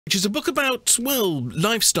Which is a book about, well,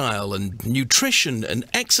 lifestyle and nutrition and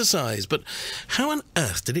exercise. But how on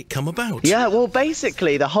earth did it come about? Yeah, well,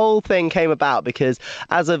 basically, the whole thing came about because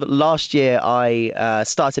as of last year, I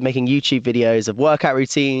started making YouTube videos of workout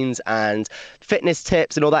routines and fitness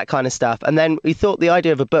tips and all that kind of stuff. And then we thought the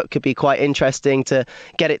idea of a book could be quite interesting to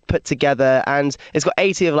get it put together. And it's got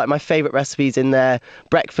 80 of like my favorite recipes in there: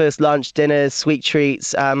 breakfast, lunch, dinners, sweet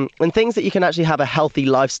treats, and things that you can actually have a healthy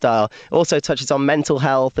lifestyle. It also touches on mental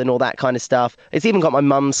health and all that kind of stuff. It's even got my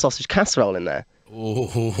mum's sausage casserole in there.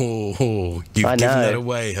 Oh, you've given that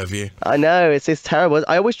away, have you? I know, it's terrible.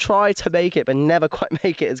 I always try to make it, but never quite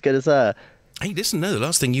make it as good as her. Hey, listen, no, the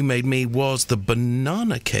last thing you made me was the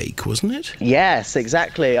banana cake, wasn't it? Yes,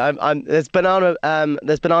 exactly. There's banana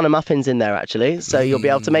muffins in there, actually, so you'll be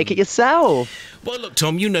able to make it yourself. Well, look,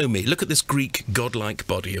 Tom, you know me. Look at this Greek godlike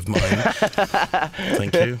body of mine.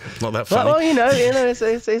 Thank you. Not that funny. Well, you know,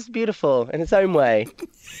 it's beautiful in its own way.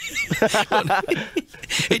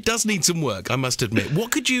 It does need some work, I must admit.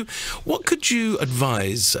 What could you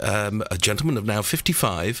advise a gentleman of now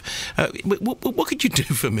 55? What could you do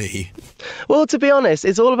for me? Well, to be honest,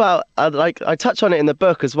 it's all about, like I touch on it in the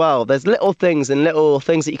book as well. There's little things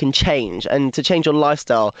that you can change, and to change your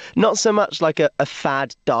lifestyle. Not so much like a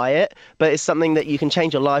fad diet, but it's something that you can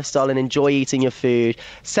change your lifestyle and enjoy eating your food.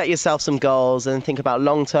 Set yourself some goals and think about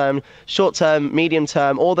long-term, short-term,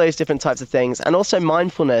 medium-term, all those different types of things. And also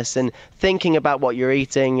mindfulness and thinking about what you're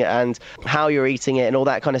eating and how you're eating it and all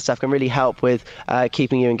that kind of stuff can really help with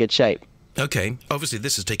keeping you in good shape. Okay, obviously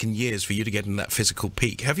this has taken years for you to get in that physical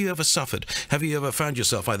peak. Have you ever suffered? Have you ever found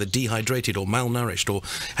yourself either dehydrated or malnourished, or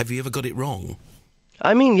have you ever got it wrong?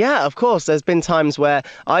 I mean, yeah, of course. There's been times where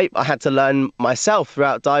I had to learn myself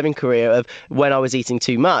throughout diving career of when I was eating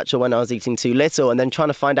too much or when I was eating too little, and then trying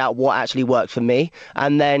to find out what actually worked for me.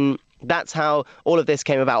 And then that's how all of this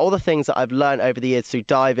came about. All the things that I've learned over the years through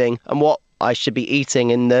diving and what I should be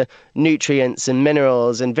eating, and the nutrients and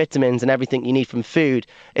minerals and vitamins and everything you need from food.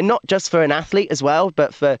 And not just for an athlete as well,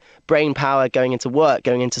 but for brain power going into work,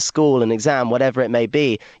 going into school, an exam, whatever it may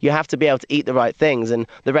be. You have to be able to eat the right things, and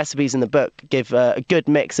the recipes in the book give a good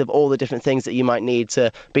mix of all the different things that you might need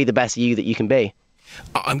to be the best you that you can be.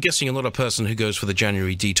 I'm guessing you're not a person who goes for the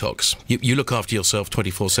January detox. You look after yourself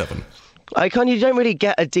 24/7. You don't really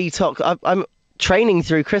get a detox. I'm training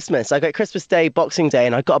through Christmas. I got Christmas Day, Boxing Day,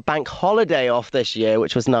 and I got a bank holiday off this year,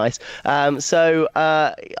 which was nice. Other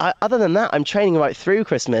than that, I'm training right through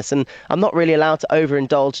Christmas, and I'm not really allowed to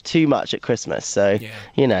overindulge too much at Christmas. So, yeah.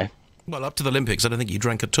 You know. Well, up to the Olympics, I don't think you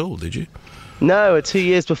drank at all, did you? No, 2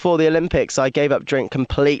 years before the Olympics, I gave up drink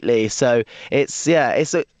completely. So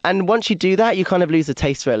and once you do that, you kind of lose the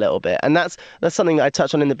taste for it a little bit. And that's something that I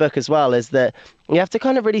touch on in the book as well, is that you have to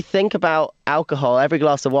kind of really think about alcohol, every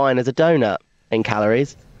glass of wine, as a donut in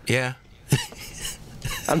calories. Yeah.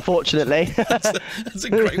 Unfortunately. That's a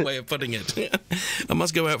great way of putting it. I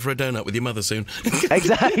must go out for a donut with your mother soon.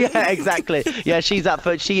 Exactly. Yeah, exactly. Yeah, she's up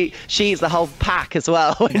for she eats the whole pack as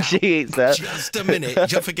well when she eats it. Just a minute.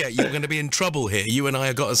 Don't forget, you're going to be in trouble here. You and I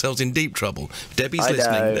have got ourselves in deep trouble. Debbie's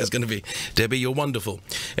listening. There's going to be... Debbie, you're wonderful.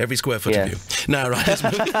 Every square foot of you. Now, right, let's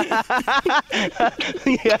move.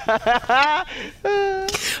 Yeah.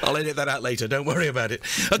 I'll edit that out later. Don't worry about it.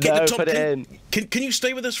 Okay, no, Tom, put it in. Can you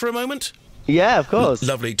stay with us for a moment? Yeah, of course.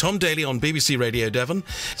 Lovely. Tom Daley on BBC Radio Devon,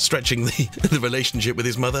 stretching the relationship with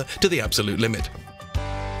his mother to the absolute limit.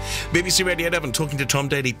 BBC Radio Devon talking to Tom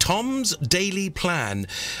Daley. Tom's daily plan.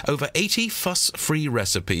 Over 80 fuss-free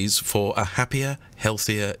recipes for a happier,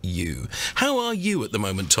 healthier you. How are you at the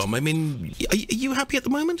moment, Tom? I mean, are you happy at the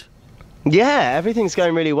moment? Yeah, everything's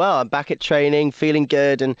going really well. I'm back at training, feeling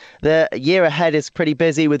good, and the year ahead is pretty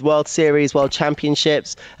busy with World Series, World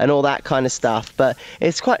Championships, and all that kind of stuff. But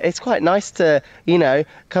it's quite nice to,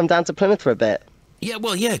 come down to Plymouth for a bit. Yeah,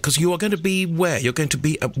 well, yeah, because you are going to be where? You're going to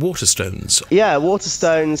be at Waterstones. Yeah,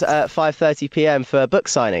 Waterstones at 5:30 p.m. for a book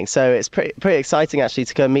signing. So it's pretty exciting, actually,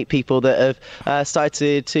 to go and meet people that have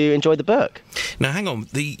started to enjoy the book. Now, hang on.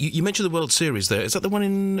 You mentioned the World Series there. Is that the one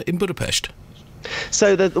in Budapest?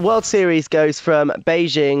 So the World Series goes from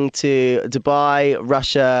Beijing to Dubai,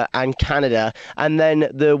 Russia and Canada, and then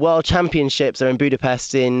the World Championships are in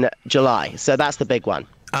Budapest in July. So that's the big one.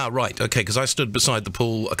 Ah, right, OK, because I stood beside the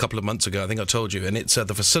pool a couple of months ago, I think I told you, and it's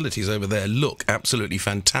the facilities over there look absolutely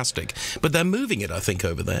fantastic. But they're moving it, I think,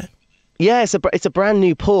 over there. Yeah, it's a brand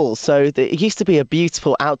new pool. So it used to be a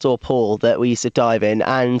beautiful outdoor pool that we used to dive in,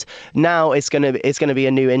 and now it's going to be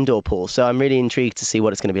a new indoor pool. So I'm really intrigued to see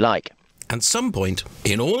what it's going to be like. At some point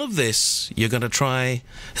in all of this, you're going to try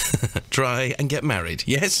and get married,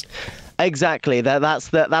 yes? Exactly. That's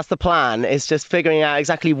the plan. It's just figuring out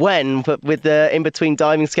exactly when, but with the in between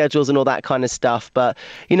diving schedules and all that kind of stuff. But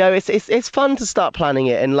it's fun to start planning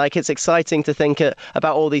it, and like it's exciting to think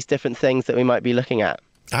about all these different things that we might be looking at.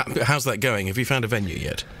 How's that going? Have you found a venue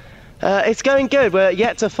yet? It's going good. We're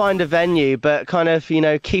yet to find a venue, but kind of,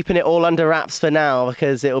 keeping it all under wraps for now,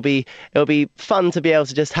 because it'll be fun to be able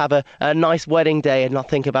to just have a nice wedding day and not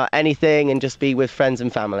think about anything and just be with friends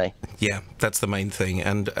and family. Yeah, that's the main thing,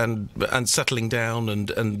 and settling down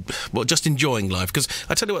and well, just enjoying life. Because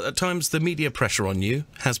I tell you what, at times the media pressure on you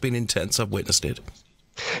has been intense. I've witnessed it.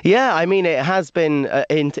 Yeah, I mean, it has been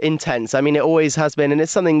intense. I mean, it always has been. And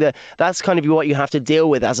it's something that's kind of what you have to deal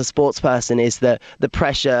with as a sports person, is the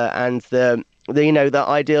pressure and the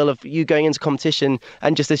ideal of you going into competition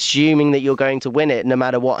and just assuming that you're going to win it no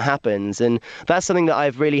matter what happens. And that's something that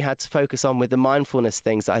I've really had to focus on with the mindfulness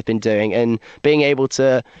things that I've been doing, and being able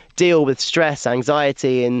to deal with stress,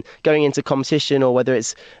 anxiety, and going into competition, or whether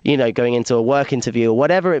it's, going into a work interview or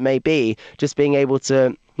whatever it may be, just being able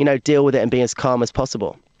to, deal with it and be as calm as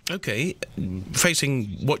possible. Okay, facing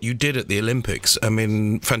what you did at the Olympics, I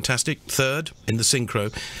mean, fantastic, 3rd in the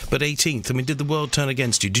synchro, but 18th, I mean, did the world turn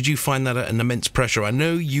against you? Did you find that an immense pressure? I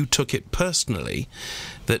know you took it personally,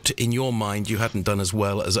 that in your mind you hadn't done as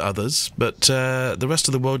well as others, but the rest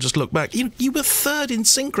of the world just looked back. You were 3rd in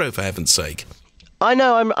synchro, for heaven's sake. I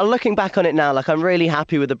know, I'm looking back on it now, like I'm really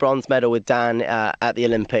happy with the bronze medal with Dan at the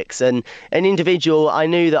Olympics. And an individual, I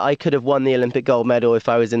knew that I could have won the Olympic gold medal if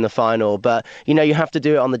I was in the final, but you have to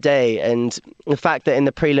do it on the day. And the fact that in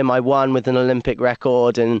the prelim I won with an Olympic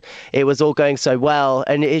record and it was all going so well,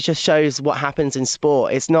 and it just shows what happens in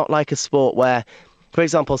sport. It's not like a sport where, for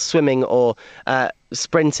example, swimming or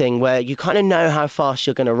sprinting, where you kind of know how fast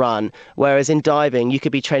you're going to run, whereas in diving you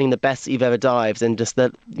could be training the best that you've ever dived, and just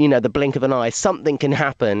the blink of an eye, something can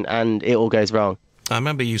happen and it all goes wrong. I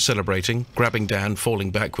remember you celebrating, grabbing Dan,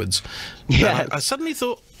 falling backwards. Yeah, I suddenly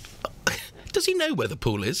thought, does he know where the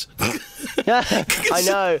pool is? Yeah, I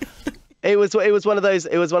know. It was one of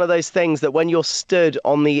those things that when you're stood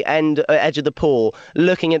on the edge of the pool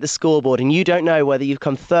looking at the scoreboard, and you don't know whether you've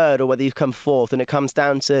come 3rd or whether you've come 4th, and it comes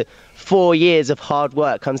down to 4 years of hard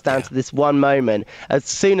work, comes down to this one moment. As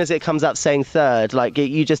soon as it comes up saying 3rd, like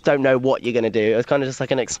you just don't know what you're going to do. It's kind of just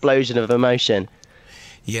like an explosion of emotion.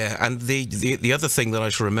 Yeah, and the other thing that I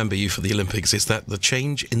shall remember you for the Olympics is that the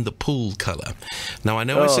change in the pool colour. Now, I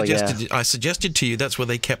know I suggested to you that's where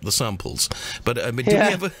they kept the samples, but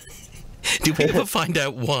did we ever find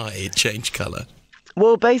out why it changed colour?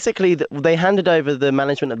 Well, basically, they handed over the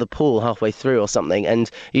management of the pool halfway through or something,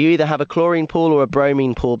 and you either have a chlorine pool or a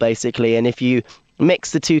bromine pool, basically, and if you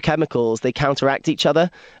mix the two chemicals, they counteract each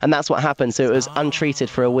other, and that's what happened. So it was untreated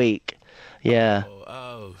for a week. Yeah.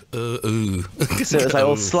 Ooh. So it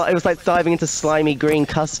was like it was like diving into slimy green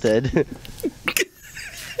custard.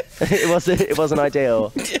 It wasn't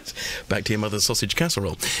ideal. Yes. Back to your mother's sausage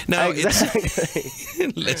casserole. Now,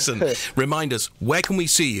 exactly. Listen, remind us, where can we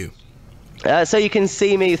see you? So you can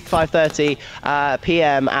see me 5:30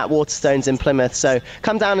 p.m. at Waterstones in Plymouth. So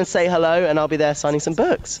come down and say hello, and I'll be there signing some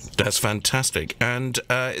books. That's fantastic. And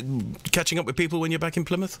catching up with people when you're back in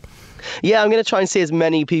Plymouth? Yeah, I'm going to try and see as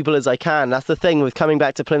many people as I can. That's the thing with coming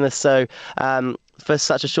back to Plymouth. So for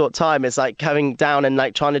such a short time, it's like coming down and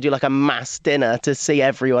like trying to do like a mass dinner to see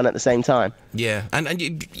everyone at the same time. Yeah, and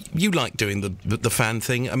you like doing the fan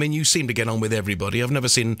thing. I mean, you seem to get on with everybody. I've never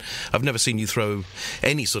seen you throw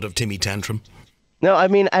any sort of Timmy tantrum. No, I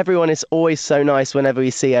mean, everyone is always so nice whenever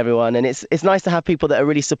we see everyone, and it's nice to have people that are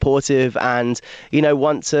really supportive and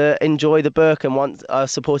want to enjoy the book and are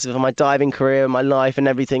supportive of my diving career and my life and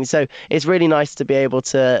everything. So it's really nice to be able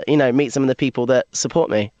to meet some of the people that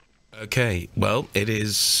support me. Okay, well, it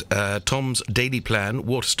is Tom's Daily Plan,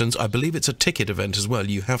 Waterstones. I believe it's a ticket event as well.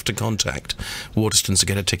 You have to contact Waterstones to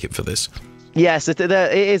get a ticket for this. Yes, it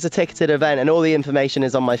is a ticketed event, and all the information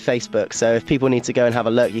is on my Facebook. So if people need to go and have a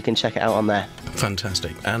look, you can check it out on there.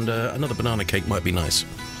 Fantastic. And another banana cake might be nice.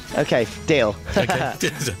 Okay, deal. Okay.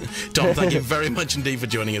 Tom, thank you very much indeed for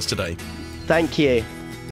joining us today. Thank you.